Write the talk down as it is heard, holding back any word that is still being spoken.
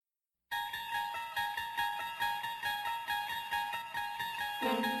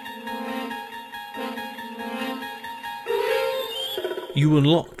You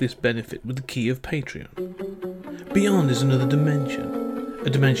unlock this benefit with the key of Patreon. Beyond is another dimension. A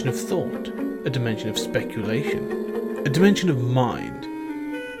dimension of thought. A dimension of speculation. A dimension of mind.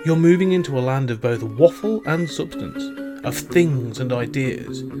 You're moving into a land of both waffle and substance. Of things and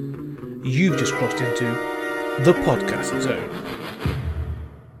ideas. You've just crossed into the podcast zone.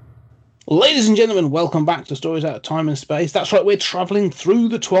 Ladies and gentlemen, welcome back to Stories Out of Time and Space. That's right, we're travelling through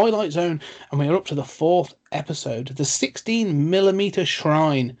the Twilight Zone, and we're up to the 4th episode, the 16mm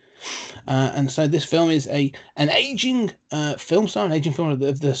Shrine. And so this film is an aging film star, an aging film of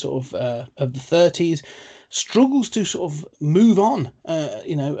the sort of the 30s, struggles to sort of move on,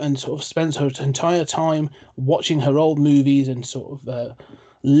 and sort of spends her entire time watching her old movies and sort of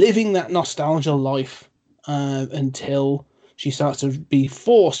living that nostalgia life until she starts to be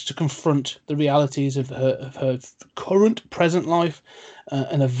forced to confront the realities of her current present life,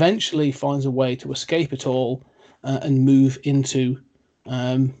 and eventually finds a way to escape it all and move into,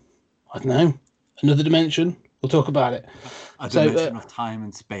 I don't know, another dimension. We'll talk about it. A dimension of time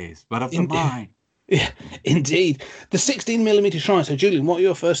and space, but of the mind. Yeah, indeed. The 16mm Shrine. So, Julian, what are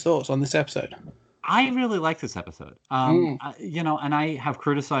your first thoughts on this episode? I really like this episode. And I have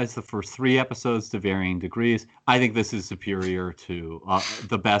criticized the first 3 episodes to varying degrees. I think this is superior to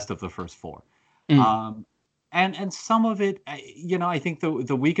the best of the first 4. And some of it, I think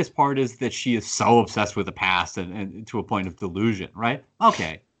the weakest part is that she is so obsessed with the past and to a point of delusion, right?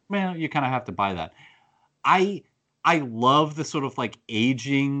 Okay, well, you kind of have to buy that. I love the sort of like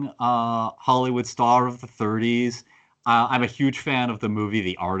aging Hollywood star of the 30s. I'm a huge fan of the movie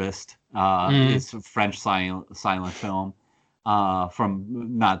The Artist. It's a French silent film from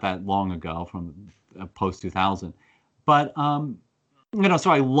not that long ago, from post 2000. But so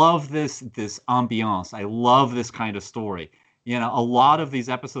I love this ambiance. I love this kind of story. A lot of these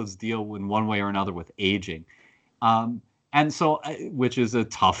episodes deal in one way or another with aging, and so which is a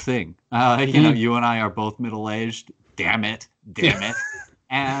tough thing. You and I are both middle aged. Damn it,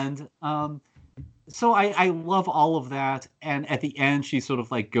 and so I love all of that. And at the end, she sort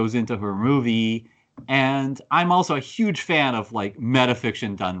of like goes into her movie. And I'm also a huge fan of like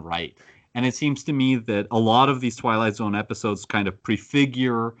metafiction done right. And it seems to me that a lot of these Twilight Zone episodes kind of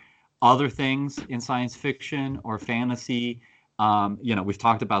prefigure other things in science fiction or fantasy. We've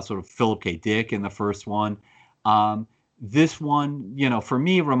talked about sort of Philip K. Dick in the first one. This one, for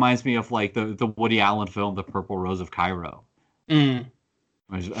me, reminds me of like the Woody Allen film, The Purple Rose of Cairo.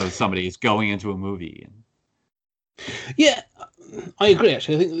 Somebody is going into a movie. Yeah, I agree,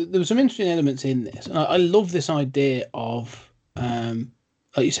 actually. I think there were some interesting elements in this. And I love this idea of, like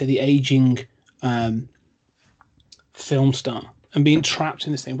you say, the aging film star and being trapped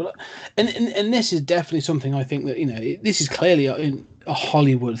in this thing. But and this is definitely something I think that, this is clearly a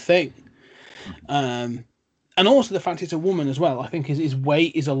Hollywood thing. And also the fact it's a woman as well, I think his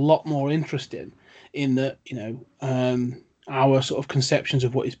weight is a lot more interesting in that, our sort of conceptions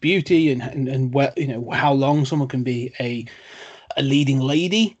of what is beauty and where, how long someone can be a leading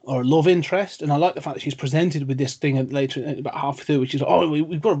lady or a love interest. And I like the fact that she's presented with this thing later, about halfway through, which is,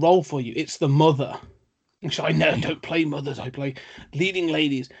 we've got a role for you. It's the mother. And she's like, I don't play mothers. I play leading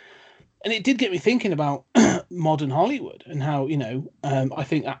ladies. And it did get me thinking about modern Hollywood and how, I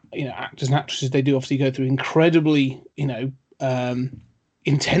think, actors and actresses, they do obviously go through incredibly,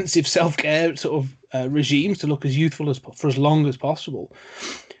 intensive self-care sort of regimes to look as youthful for as long as possible.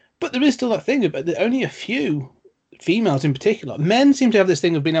 But there is still that thing about only a few females in particular. Men seem to have this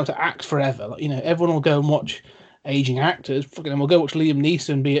thing of being able to act forever. Like, everyone will go and watch aging actors. We'll go watch Liam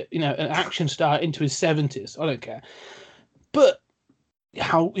Neeson be an action star into his 70s. I don't care. But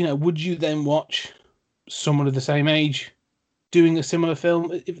how, would you then watch someone of the same age doing a similar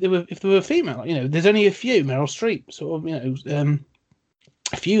film if they were female? There's only a few. Meryl Streep, sort of,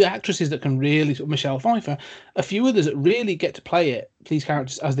 a few actresses that can really, sort of Michelle Pfeiffer, a few others that really get to play these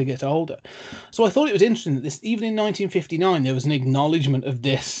characters as they get older. So I thought it was interesting that even in 1959, there was an acknowledgement of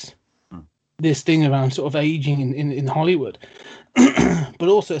this thing around sort of aging in Hollywood. But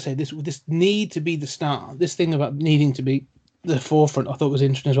also, say this need to be the star, this thing about needing to be the forefront, I thought was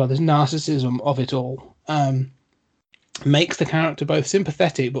interesting as well. This narcissism of it all makes the character both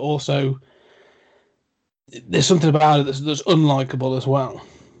sympathetic, but also there's something about it that's unlikable as well.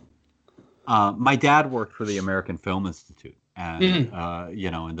 My dad worked for the American Film Institute, and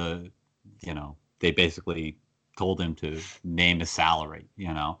they basically told him to name his salary. They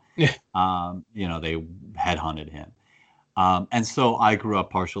headhunted him, and so I grew up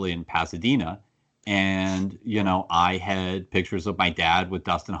partially in Pasadena, and I had pictures of my dad with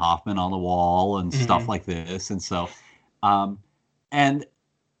Dustin Hoffman on the wall and stuff like this, and so. And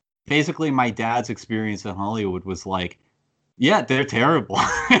basically my dad's experience in Hollywood was like, yeah, they're terrible.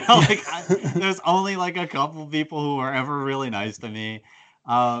 Like there's only like a couple people who are ever really nice to me.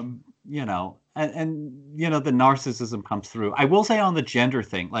 And the narcissism comes through. I will say on the gender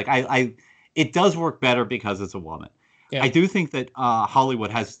thing, like it does work better because it's a woman. Yeah. I do think that Hollywood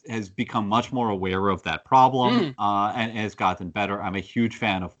has become much more aware of that problem and has gotten better. I'm a huge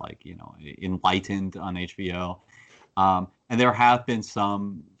fan of Enlightened on HBO. And there have been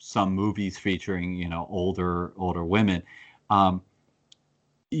some movies featuring, older women. And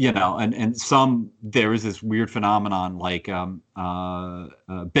some, there is this weird phenomenon like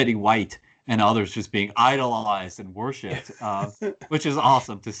Betty White and others just being idolized and worshipped, which is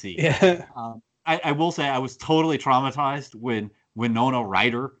awesome to see. Yeah. I will say I was totally traumatized when Winona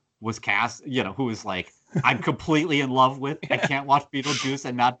Ryder was cast, who was like, I'm completely in love with. I can't watch Beetlejuice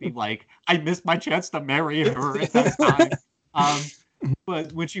and not be like, I missed my chance to marry her at that time.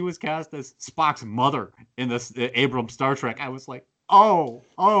 But when she was cast as Spock's mother in this Abrams Star Trek, I was like, oh,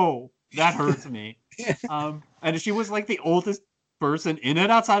 that hurts me. And she was like the oldest person in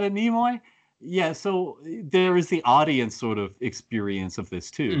it outside of Nimoy. Yeah, so there is the audience sort of experience of this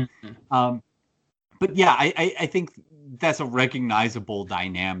too. Mm-hmm. But yeah, I think that's a recognizable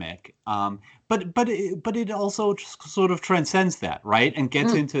dynamic. But it also just sort of transcends that, right? And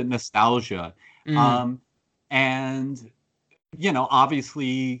gets into nostalgia. And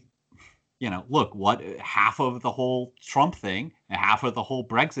obviously, look, what half of the whole Trump thing and half of the whole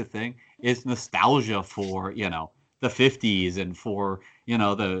Brexit thing is nostalgia for, the 50s and for,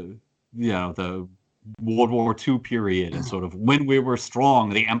 the World War II period and sort of when we were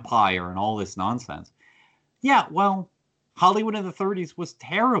strong, the empire and all this nonsense. Yeah, well, Hollywood in the 30s was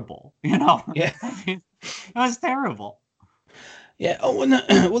terrible, Yeah. I mean, it was terrible. Yeah. Oh,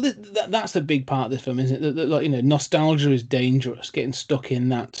 well, that's a big part of this film, isn't it? That nostalgia is dangerous. Getting stuck in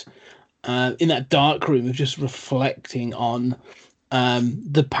that dark room of just reflecting on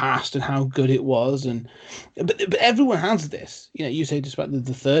the past and how good it was, but everyone has this. You say just about the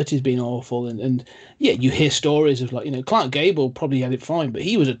 30s being awful, and yeah, you hear stories of Clark Gable probably had it fine, but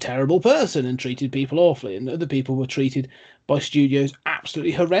he was a terrible person and treated people awfully, and other people were treated by studios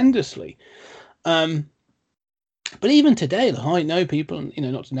absolutely horrendously. But even today, I know people, and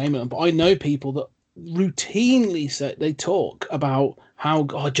not to name them, but I know people that routinely say they talk about how,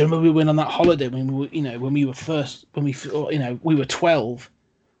 do you remember we went on that holiday when we were 12?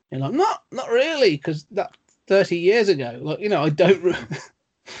 And like, not really, because that's 30 years ago. I don't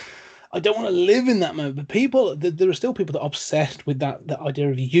I don't want to live in that moment. But there are still people that are obsessed with that idea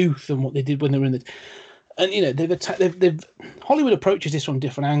of youth and what they did when they were in the. And they've Hollywood approaches this from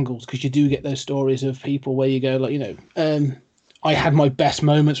different angles, because you do get those stories of people where you go I had my best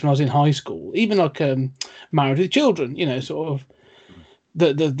moments when I was in high school, even Married with Children, sort of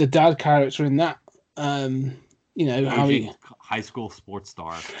the dad character in that, how he, high school sports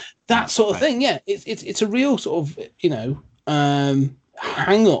star, that sort of thing. Yeah, it's a real sort of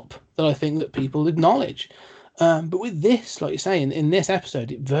hang up that I think that people acknowledge. But with this, like you say, in this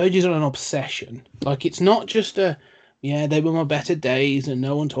episode, it verges on an obsession. Like, it's not just they were my better days and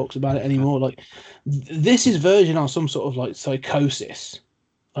no one talks about it anymore. Like, this is verging on some sort of psychosis.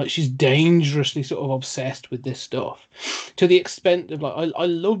 Like, she's dangerously sort of obsessed with this stuff, to the extent of I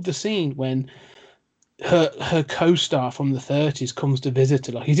love the scene when her co-star from the 30s comes to visit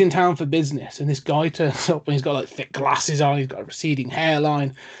her. Like, he's in town for business, and this guy turns up and he's got thick glasses on, he's got a receding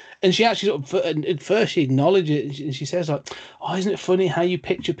hairline. And she actually sort of, at first she acknowledges it, and she says oh, isn't it funny how you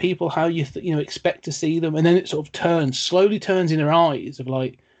picture people, how you expect to see them, and then it sort of slowly turns in her eyes of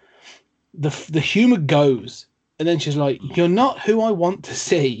the humor goes, and then she's like, you're not who I want to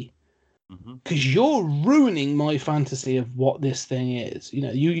see, because you're ruining my fantasy of what this thing is.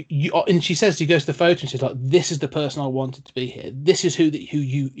 You and she says, she goes to the photo and she's like, this is the person I wanted to be here. This is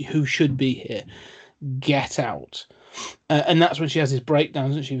who should be here. Get out. And that's when she has this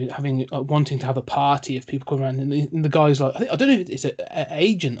breakdown, isn't she? Having wanting to have a party of people come around, and the guy's like, I don't know if it's an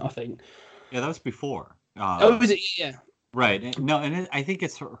agent, I think. Yeah, that was before. Is it? Yeah. Right. No, and I think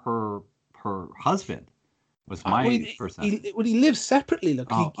it's her husband was my first. He lives separately.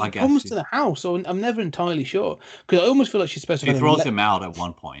 Look, he comes to the house, so I'm never entirely sure, because I almost feel like she's supposed to. She throws him out at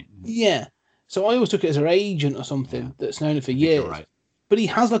one point. Yeah. So I always took it as her agent or something that's known her for years. You're right. But he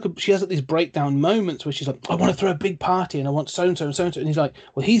has she has these breakdown moments where she's like, I want to throw a big party and I want so and so and so and so, and he's like,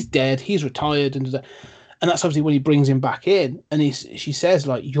 well, he's dead, he's retired, and that's obviously when he brings him back in, and she says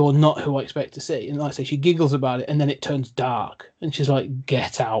you're not who I expect to see, and like I say, she giggles about it, and then it turns dark, and she's like,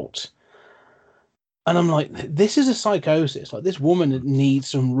 get out. And I'm like, this is a psychosis. This woman needs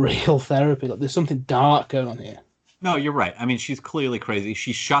some real therapy. There's something dark going on here. No, you're right. I mean, she's clearly crazy.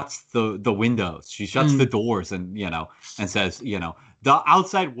 She shuts the windows. She shuts the doors and, and says, the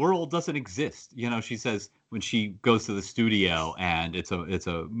outside world doesn't exist. She says when she goes to the studio and it's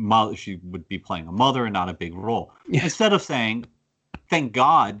a mother, she would be playing a mother and not a big role. Yeah. Instead of saying, thank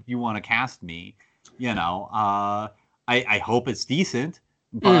God you want to cast me, I hope it's decent,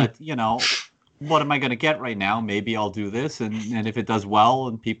 but, what am I going to get right now? Maybe I'll do this. And if it does well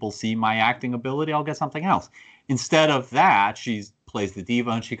and people see my acting ability, I'll get something else. Instead of that, she plays the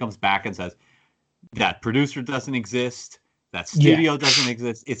diva and she comes back and says, that producer doesn't exist. That studio doesn't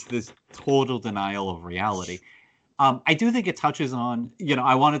exist. It's this total denial of reality. I do think it touches on,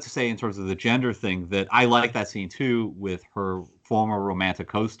 I wanted to say in terms of the gender thing that I like that scene too with her former romantic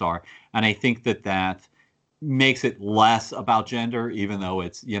co-star. And I think that makes it less about gender, even though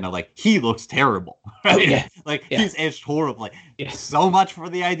it's, he looks terrible, right? He's aged horribly. Yeah. So much for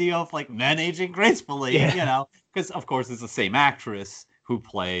the idea of men aging gracefully, because of course it's the same actress who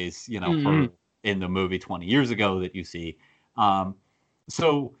plays, her in the movie 20 years ago that you see. That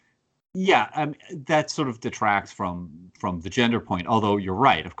sort of detracts from the gender point, although you're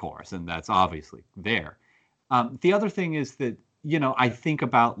right, of course, and that's obviously there. The other thing is that, I think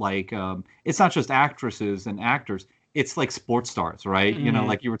about it's not just actresses and actors, it's like sports stars, right?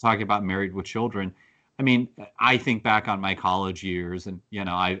 Like you were talking about Married with Children. I mean, I think back on my college years and,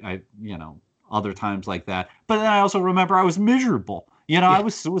 I other times like that. But then I also remember I was miserable. I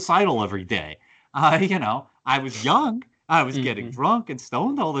was suicidal every day. I was young. I was getting drunk and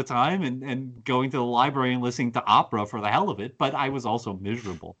stoned all the time and going to the library and listening to opera for the hell of it. But I was also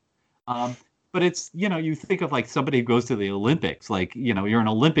miserable. But it's, you think of somebody who goes to the Olympics, you're an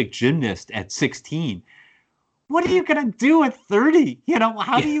Olympic gymnast at 16. What are you going to do at 30?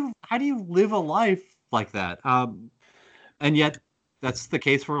 How do you live a life like that? And yet that's the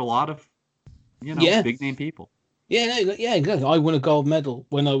case for a lot of, big name people. Yeah, exactly. I won a gold medal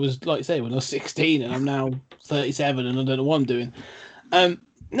when I was, when I was 16, and I'm now 37, and I don't know what I'm doing. No,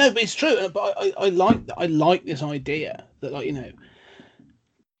 but it's true. But I like this idea that,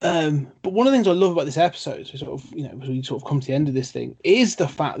 but one of the things I love about this episode, so sort of, as we sort of come to the end of this thing, is the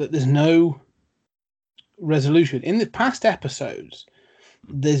fact that there's no resolution. In the past episodes,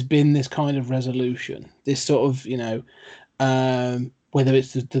 there's been this kind of resolution, this sort of, whether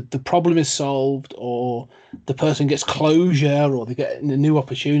it's the problem is solved or the person gets closure or they get a new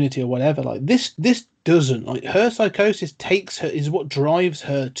opportunity or whatever. This doesn't. Her psychosis takes her, is what drives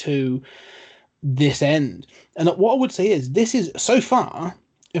her to this end. And what I would say is this is so far,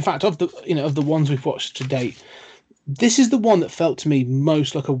 in fact, of the ones we've watched to date, this is the one that felt to me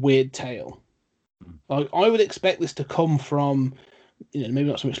most like a weird tale. I would expect this to come from, maybe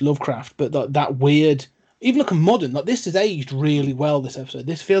not so much Lovecraft, but that weird, even like a modern, this has aged really well, this episode.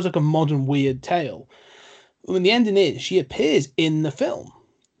 This feels like a modern weird tale. When the ending is, she appears in the film.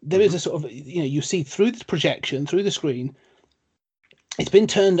 There is a sort of, you see through the projection, through the screen, it's been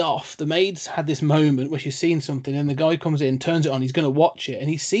turned off. The maid's had this moment where she's seen something and the guy comes in, turns it on, he's going to watch it, and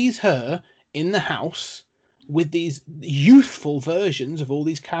he sees her in the house with these youthful versions of all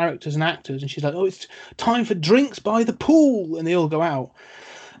these characters and actors, and she's like, oh, it's time for drinks by the pool, and they all go out.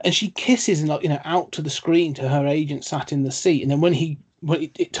 And she kisses and out to the screen to her agent sat in the seat. And then when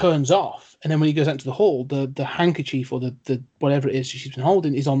it turns off, and then when he goes out to the hall, the handkerchief or the whatever it is she's been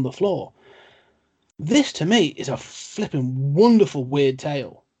holding is on the floor. This to me is a flipping wonderful weird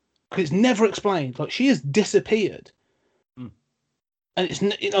tale because it's never explained. She has disappeared, and it's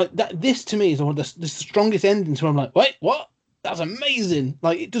that. This to me is one of the strongest endings where I'm like, wait, what? That's amazing.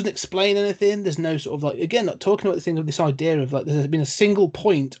 It doesn't explain anything. There's no sort of again, talking about this idea of there's been a single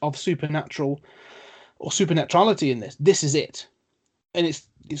point of supernatural or supernaturality in this. This is it, and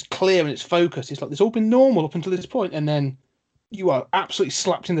it's clear and it's focused. It's it's all been normal up until this point, and then you are absolutely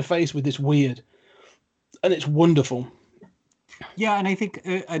slapped in the face with this weird, and it's wonderful. Yeah, and I think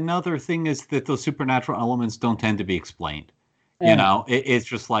another thing is that those supernatural elements don't tend to be explained. Yeah. It's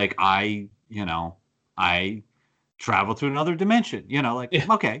just I travel to another dimension,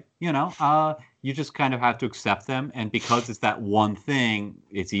 okay, you just kind of have to accept them. And because it's that one thing,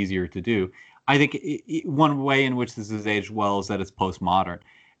 it's easier to do. I think one way in which this is aged well is that it's postmodern.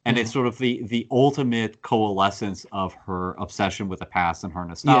 And it's sort of the ultimate coalescence of her obsession with the past and her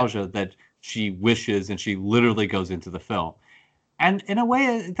nostalgia that she wishes, and she literally goes into the film. And in a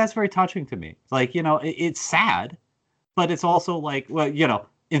way, that's very touching to me. It's sad, but it's also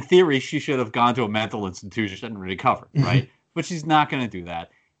in theory, she should have gone to a mental institution and recovered, right? But she's not going to do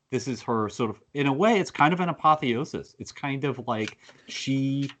that. This is her sort of, in a way, it's kind of an apotheosis. It's kind of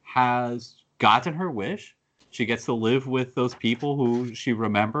she has gotten her wish. She gets to live with those people who she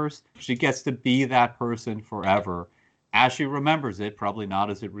remembers. She gets to be that person forever as she remembers it, probably not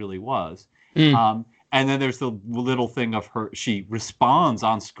as it really was. And then there's the little thing of her, she responds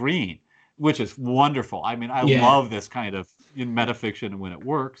on screen, which is wonderful. I mean, I love this kind of metafiction when it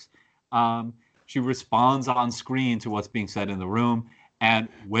works. She responds on screen to what's being said in the room and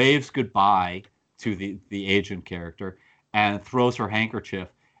waves goodbye to the agent character and throws her handkerchief.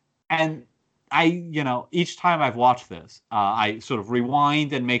 And each time I've watched this, I sort of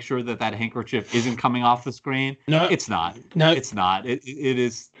rewind and make sure that handkerchief isn't coming off the screen. No, it's not. No, it's not. It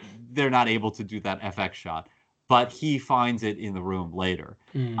is. They're not able to do that FX shot, but he finds it in the room later.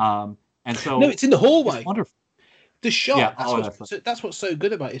 And so no, it's in the hallway. It's wonderful. The shot. Yeah, that's what's so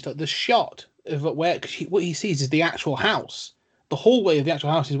good about it. It's like the shot of where what he sees is the actual house. The hallway of the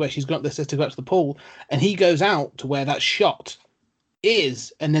actual house is where she's got the sister to go out to the pool, and he goes out to where that shot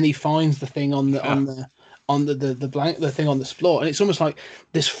is, and then he finds the thing on the thing on this floor, and it's almost like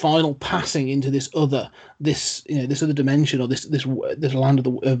this final passing into this other dimension, or this land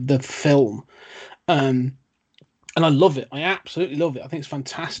of the film, and I love it. I absolutely love it. I think it's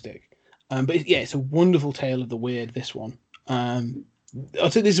fantastic. But it's a wonderful tale of the weird. This one, I'd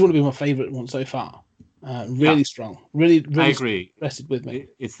say this is one of my favorite ones so far. Really strong. Really, I agree. Rested with me.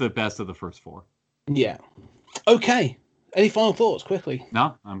 It's the best of the first four. Yeah. Okay. Any final thoughts, quickly?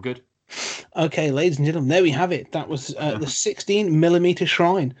 No, I'm good. Okay, ladies and gentlemen, there we have it. That was the 16mm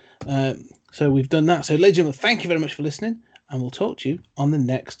Shrine. So we've done that. So, ladies and gentlemen, thank you very much for listening, and we'll talk to you on the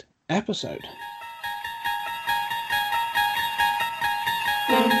next episode.